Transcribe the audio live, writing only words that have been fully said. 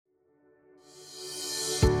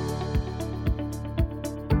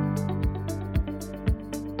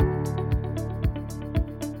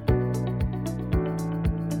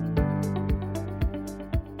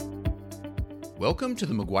Welcome to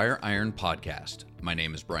the Maguire Iron Podcast. My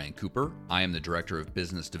name is Brian Cooper. I am the Director of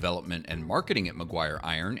Business Development and Marketing at Maguire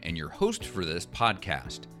Iron and your host for this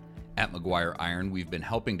podcast. At Maguire Iron, we've been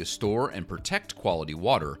helping to store and protect quality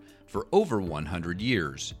water for over 100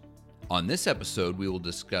 years. On this episode, we will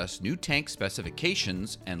discuss new tank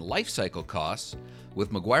specifications and life cycle costs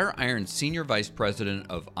with Maguire Iron's Senior Vice President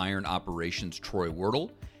of Iron Operations, Troy Werdel,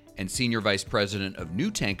 and Senior Vice President of New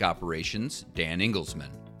Tank Operations, Dan Engelsman.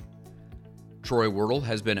 Troy Werdel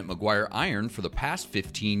has been at Maguire Iron for the past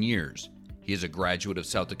 15 years. He is a graduate of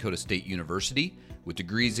South Dakota State University with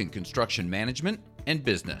degrees in construction management and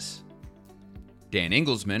business. Dan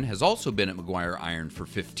Engelsman has also been at Maguire Iron for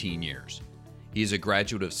 15 years. He is a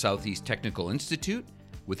graduate of Southeast Technical Institute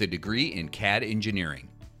with a degree in CAD engineering.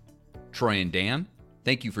 Troy and Dan,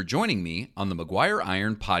 thank you for joining me on the Maguire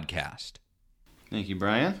Iron Podcast. Thank you,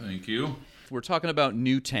 Brian. Thank you. We're talking about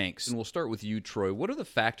new tanks, and we'll start with you, Troy. What are the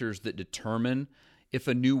factors that determine if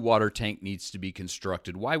a new water tank needs to be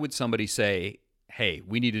constructed? Why would somebody say, hey,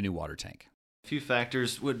 we need a new water tank? A few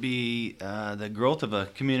factors would be the growth of a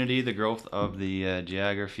community, the growth of the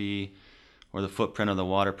geography, or the footprint of the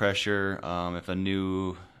water pressure. If a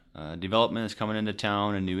new development is coming into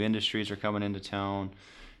town and new industries are coming into town,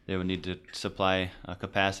 they would need to supply a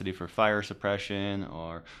capacity for fire suppression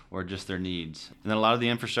or just their needs. And then a lot of the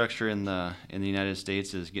infrastructure in the United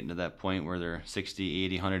States is getting to that point where they're 60,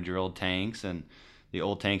 80, 100-year-old tanks, and the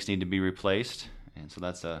old tanks need to be replaced. And so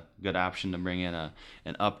that's a good option to bring in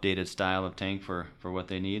an updated style of tank for what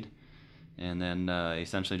they need. And then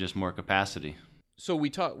essentially just more capacity. So we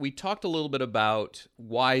talked a little bit about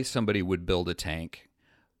why somebody would build a tank.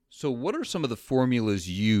 So what are some of the formulas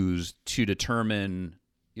used to determine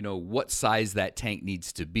what size that tank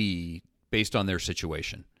needs to be based on their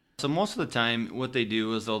situation? So most of the time, what they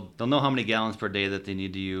do is they'll know how many gallons per day that they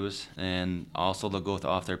need to use, and also they'll go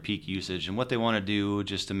off their peak usage. And what they want to do,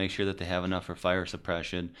 just to make sure that they have enough for fire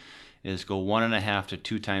suppression, is go 1.5 to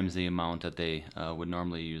 2 times the amount that they would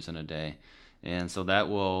normally use in a day. And so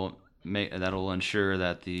that'll ensure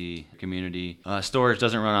that the community storage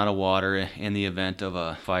doesn't run out of water in the event of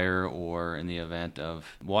a fire or in the event of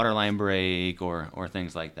water line break or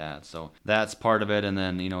things like that. So that's part of it. And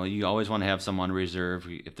then you always want to have some on reserve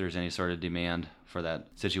if there's any sort of demand for that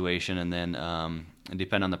situation. And then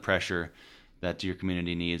depend on the pressure that your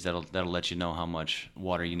community needs. That'll let you know how much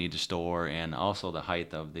water you need to store, and also the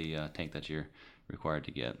height of the tank that you're required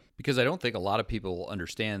to get. Because I don't think a lot of people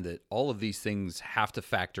understand that all of these things have to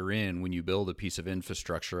factor in when you build a piece of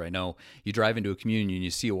infrastructure. I know you drive into a community and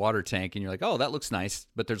you see a water tank and you're like, oh, that looks nice.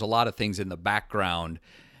 But there's a lot of things in the background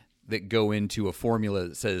that go into a formula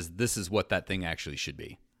that says this is what that thing actually should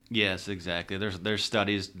be. Yes, exactly. There's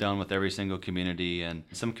studies done with every single community, and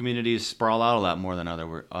some communities sprawl out a lot more than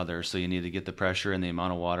others. So you need to get the pressure and the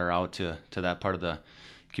amount of water out to that part of the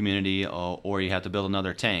community, or you have to build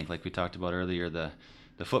another tank. Like we talked about earlier, the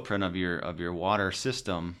footprint of your water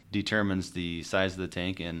system determines the size of the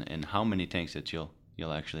tank and how many tanks that you'll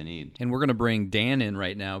actually need. And we're going to bring Dan in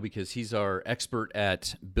right now because he's our expert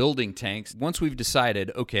at building tanks. Once we've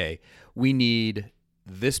decided, okay, we need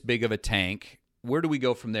this big of a tank, where do we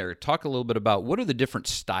go from there? Talk a little bit about what are the different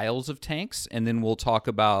styles of tanks, and then we'll talk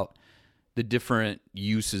about the different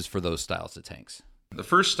uses for those styles of tanks. The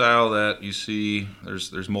first style that you see,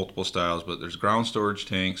 there's multiple styles, but there's ground storage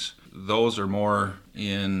tanks. Those are more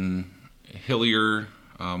in hillier,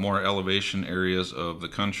 more elevation areas of the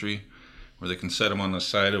country, where they can set them on the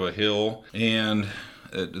side of a hill, and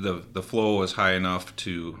the flow is high enough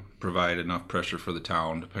to provide enough pressure for the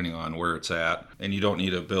town, depending on where it's at. And you don't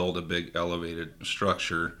need to build a big elevated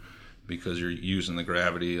structure because you're using the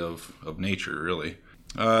gravity of nature, really.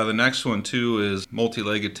 The next one, too, is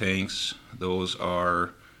multi-legged tanks. Those are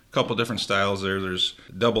a couple different styles there. There's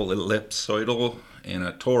double ellipsoidal and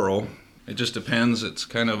a toral. It just depends. It's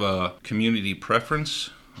kind of a community preference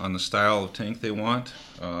on the style of tank they want,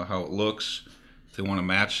 how it looks. If they want to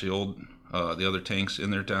match the other tanks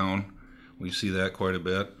in their town, we see that quite a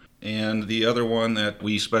bit. And the other one that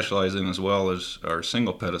we specialize in as well is our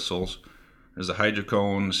single pedestals. There's the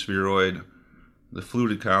hydrocone, the spheroid, the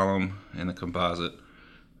fluted column, and the composite.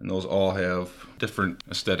 And those all have different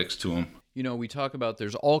aesthetics to them. We talk about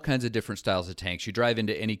there's all kinds of different styles of tanks. You drive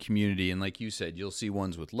into any community, and like you said, you'll see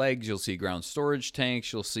ones with legs, you'll see ground storage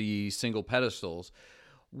tanks, you'll see single pedestals.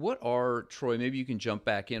 Troy, maybe you can jump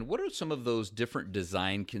back in. What are some of those different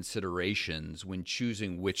design considerations when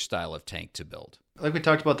choosing which style of tank to build? Like we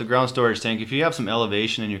talked about the ground storage tank, if you have some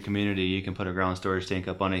elevation in your community, you can put a ground storage tank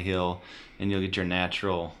up on a hill, and you'll get your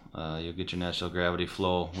natural gravity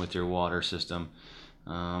flow with your water system.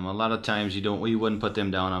 A lot of times you wouldn't put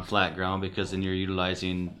them down on flat ground because then you're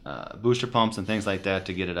utilizing booster pumps and things like that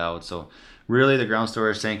to get it out. So really the ground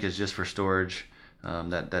storage tank is just for storage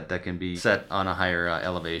that can be set on a higher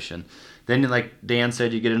elevation. Then, like Dan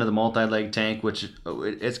said, you get into the multi-leg tank, which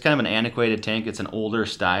it's kind of an antiquated tank. It's an older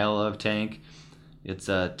style of tank. It's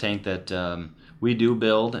a tank that we do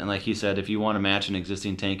build, and like he said, if you want to match an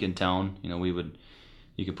existing tank in town,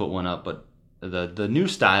 you could put one up. But the new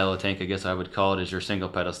style of tank, I guess I would call it, is your single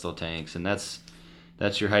pedestal tanks, and that's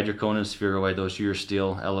your hydrocone spheroid. Those are your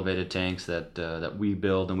steel elevated tanks that we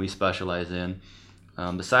build and we specialize in.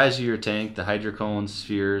 The size of your tank, the hydrocone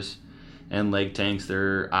spheres and leg tanks,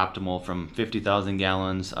 they're optimal from 50,000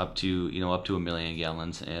 gallons up to 1 million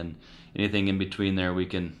gallons, and anything in between there we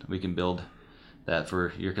can build that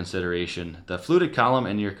for your consideration. The fluted column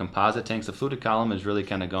and your composite tanks, the fluted column has really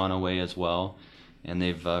kind of gone away as well, and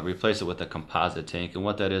they've replaced it with a composite tank. And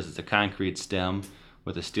what that is, it's a concrete stem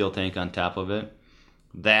with a steel tank on top of it.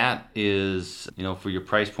 That is, for your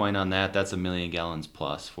price point on that, that's 1 million gallons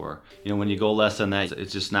plus. For when you go less than that,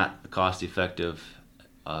 it's just not cost effective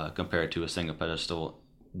compared to a single pedestal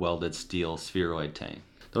welded steel spheroid tank.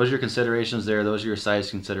 Those are your considerations there. Those are your size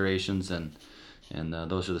considerations, and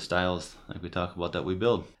those are the styles like we talk about that we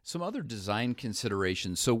build. Some other design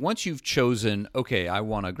considerations. So once you've chosen, okay, I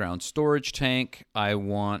want a ground storage tank, I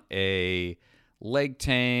want a leg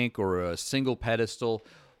tank or a single pedestal.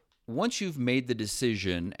 Once you've made the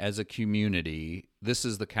decision as a community, this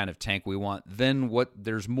is the kind of tank we want, then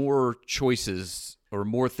there's more choices or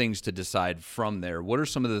more things to decide from there. What are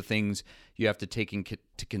some of the things you have to take into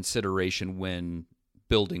consideration when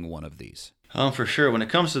building one of these? For sure. When it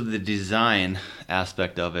comes to the design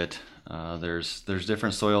aspect of it, there's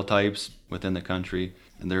different soil types within the country,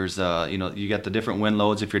 and there's you got the different wind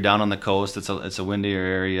loads. If you're down on the coast, it's a windier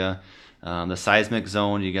area. The seismic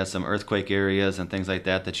zone, you got some earthquake areas and things like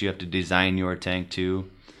that you have to design your tank to.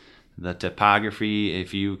 The topography,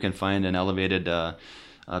 if you can find an elevated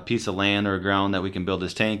piece of land or ground that we can build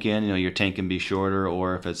this tank in, your tank can be shorter,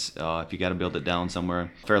 or if you got to build it down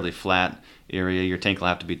somewhere fairly flat area, your tank will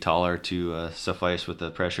have to be taller to suffice with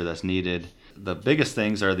the pressure that's needed. The biggest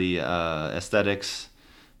things are the aesthetics,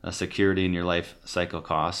 security, and your life cycle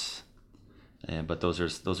costs. But those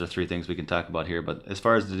are three things we can talk about here. But as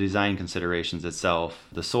far as the design considerations itself,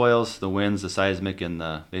 the soils, the winds, the seismic,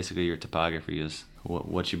 and basically your topography is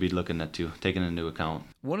what you'd be looking at taking into account.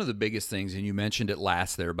 One of the biggest things, and you mentioned it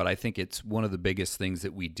last there, but I think it's one of the biggest things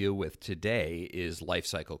that we deal with today is life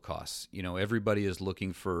cycle costs. Everybody is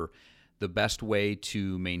looking for the best way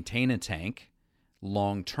to maintain a tank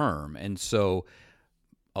long term. And so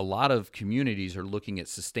a lot of communities are looking at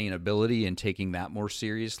sustainability and taking that more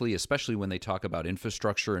seriously, especially when they talk about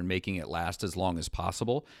infrastructure and making it last as long as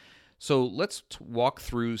possible. So let's walk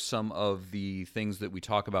through some of the things that we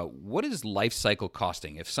talk about. What is life cycle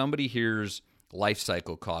costing? If somebody hears life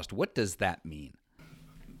cycle cost, what does that mean?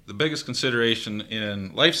 The biggest consideration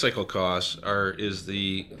in life cycle costs is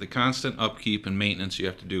the constant upkeep and maintenance you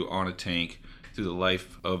have to do on a tank through the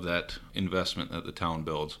life of that investment that the town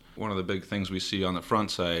builds. One of the big things we see on the front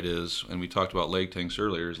side is, and we talked about leg tanks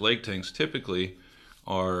earlier, is leg tanks typically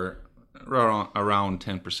are around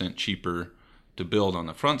 10% cheaper to build on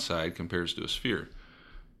the front side compared to a sphere.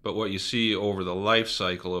 But what you see over the life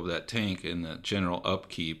cycle of that tank and the general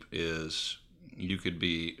upkeep is you could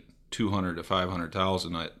be $200,000 to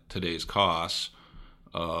 $500,000 at today's costs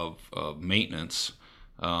of maintenance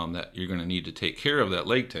that you're going to need to take care of that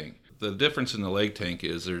leg tank. The difference in the leg tank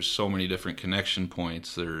is there's so many different connection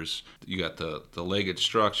points. You got the legged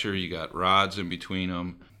structure, you got rods in between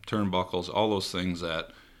them, turnbuckles, all those things that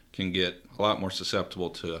can get a lot more susceptible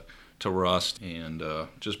to rust and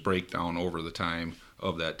just break down over the time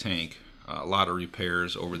of that tank. A lot of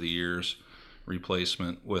repairs over the years,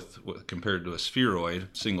 replacement with compared to a spheroid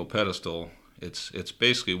single pedestal. It's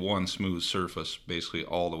basically one smooth surface basically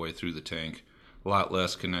all the way through the tank. A lot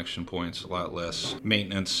less connection points, a lot less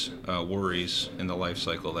maintenance worries in the life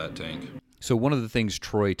cycle of that tank. So one of the things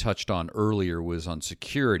Troy touched on earlier was on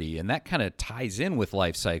security, and that kind of ties in with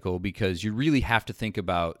life cycle because you really have to think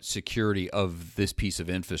about security of this piece of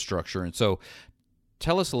infrastructure. And so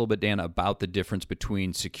tell us a little bit, Dan, about the difference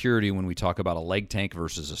between security when we talk about a leg tank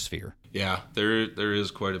versus a sphere. Yeah, there is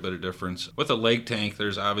quite a bit of difference. With a leg tank,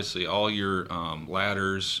 there's obviously all your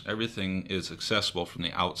ladders. Everything is accessible from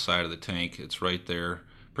the outside of the tank. It's right there,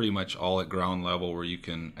 pretty much all at ground level where you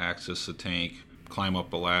can access the tank, climb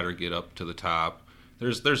up a ladder, get up to the top.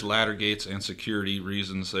 There's ladder gates and security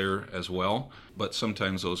reasons there as well, but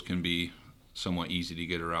sometimes those can be somewhat easy to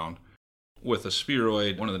get around. With a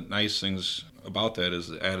spheroid, one of the nice things about that is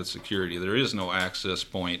the added security. There is no access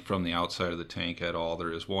point from the outside of the tank at all.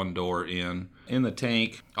 There is one door in. In the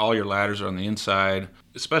tank, all your ladders are on the inside,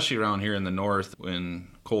 especially around here in the north when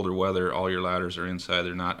colder weather, all your ladders are inside.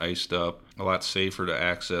 They're not iced up. A lot safer to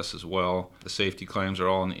access as well. The safety climbs are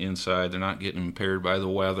all on the inside. They're not getting impaired by the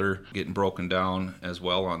weather, getting broken down as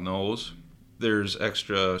well on those. There's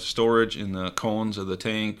extra storage in the cones of the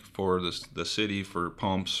tank for the city for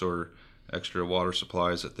pumps or extra water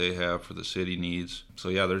supplies that they have for the city needs. So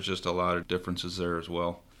yeah, there's just a lot of differences there as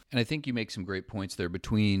well. And I think you make some great points there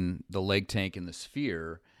between the leg tank and the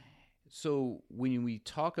sphere. So when we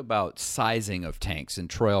talk about sizing of tanks, and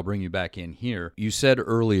Troy, I'll bring you back in here, you said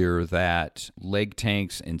earlier that leg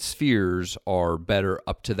tanks and spheres are better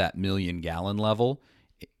up to that 1 million gallon level.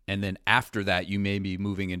 And then after that, you may be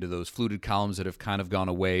moving into those fluted columns that have kind of gone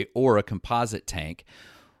away, or a composite tank.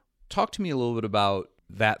 Talk to me a little bit about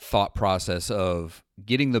that thought process of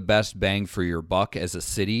getting the best bang for your buck as a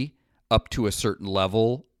city up to a certain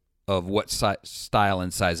level of what style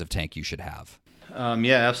and size of tank you should have.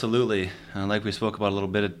 Yeah, absolutely. Like we spoke about a little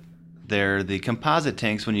bit there, the composite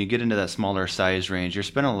tanks, when you get into that smaller size range, you're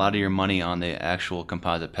spending a lot of your money on the actual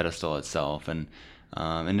composite pedestal itself, and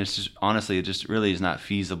it's just, honestly, it just really is not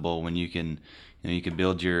feasible when you can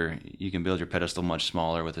build your pedestal much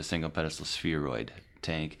smaller with a single pedestal spheroid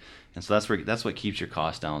tank. And so that's what keeps your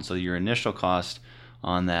cost down. So your initial cost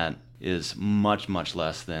on that is much, much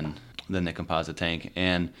less than the composite tank.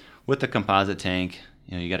 And with the composite tank,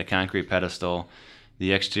 you got a concrete pedestal.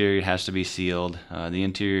 The exterior has to be sealed. The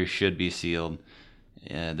interior should be sealed.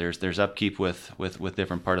 There's upkeep with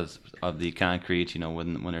different parts of the concrete.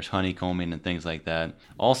 When there's honeycombing and things like that.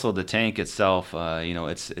 Also, the tank itself,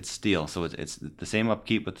 it's steel, so it's the same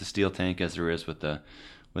upkeep with the steel tank as there is with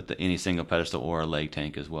any single pedestal or a leg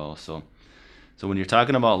tank as well. So when you're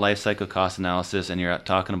talking about life cycle cost analysis and you're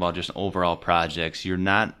talking about just overall projects, you're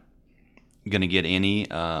not going to get any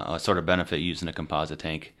sort of benefit using a composite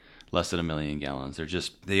tank less than 1 million gallons. They're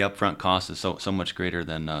just, the upfront cost is so much greater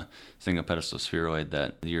than a single pedestal spheroid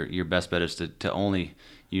that your best bet is to only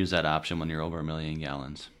use that option when you're over 1 million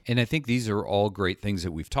gallons. And I think these are all great things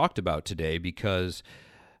that we've talked about today, because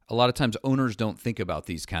a lot of times owners don't think about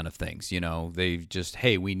these kind of things. They just,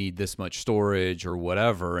 hey, we need this much storage or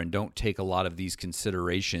whatever, and don't take a lot of these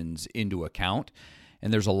considerations into account.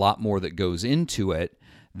 And there's a lot more that goes into it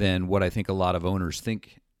than what I think a lot of owners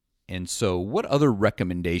think. And so what other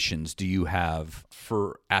recommendations do you have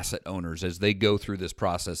for asset owners as they go through this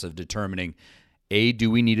process of determining, A, do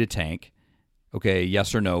we need a tank? Okay,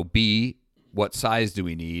 yes or no. B, what size do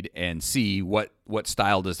we need? And C, what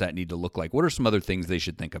style does that need to look like? What are some other things they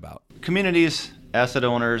should think about? Communities, asset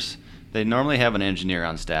owners, they normally have an engineer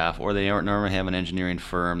on staff, or they normally have an engineering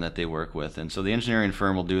firm that they work with. And so the engineering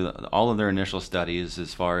firm will do all of their initial studies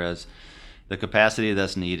as far as the capacity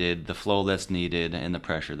that's needed, the flow that's needed, and the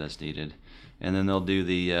pressure that's needed. And then they'll do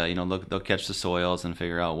they'll catch the soils and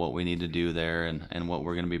figure out what we need to do there and what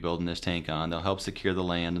we're going to be building this tank on. They'll help secure the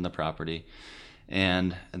land and the property.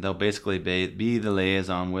 And they'll basically be the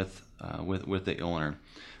liaison with the owner.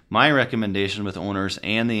 My recommendation with owners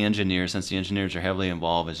and the engineers, since the engineers are heavily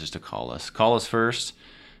involved, is just to call us. Call us first,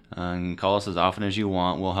 and call us as often as you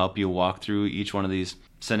want. We'll help you walk through each one of these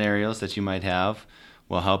scenarios that you might have.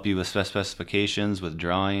 We'll help you with specifications, with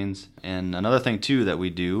drawings. And another thing, too, that we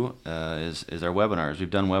do is our webinars. We've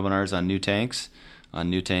done webinars on new tanks, on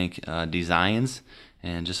new tank designs,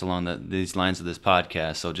 and just along these lines of this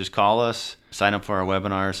podcast. So just call us, sign up for our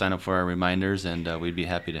webinar, sign up for our reminders, and we'd be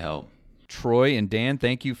happy to help. Troy and Dan,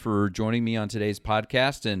 thank you for joining me on today's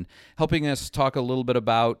podcast and helping us talk a little bit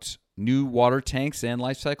about new water tanks and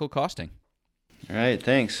life cycle costing. All right,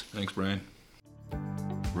 thanks. Thanks, Brian.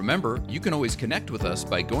 Remember, you can always connect with us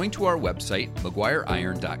by going to our website,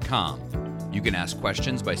 maguireiron.com. You can ask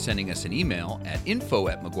questions by sending us an email at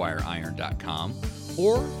info@maguireiron.com,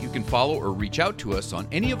 or you can follow or reach out to us on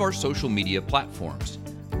any of our social media platforms.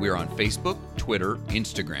 We're on Facebook, Twitter,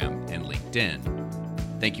 Instagram, and LinkedIn.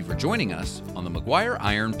 Thank you for joining us on the Maguire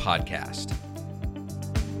Iron Podcast.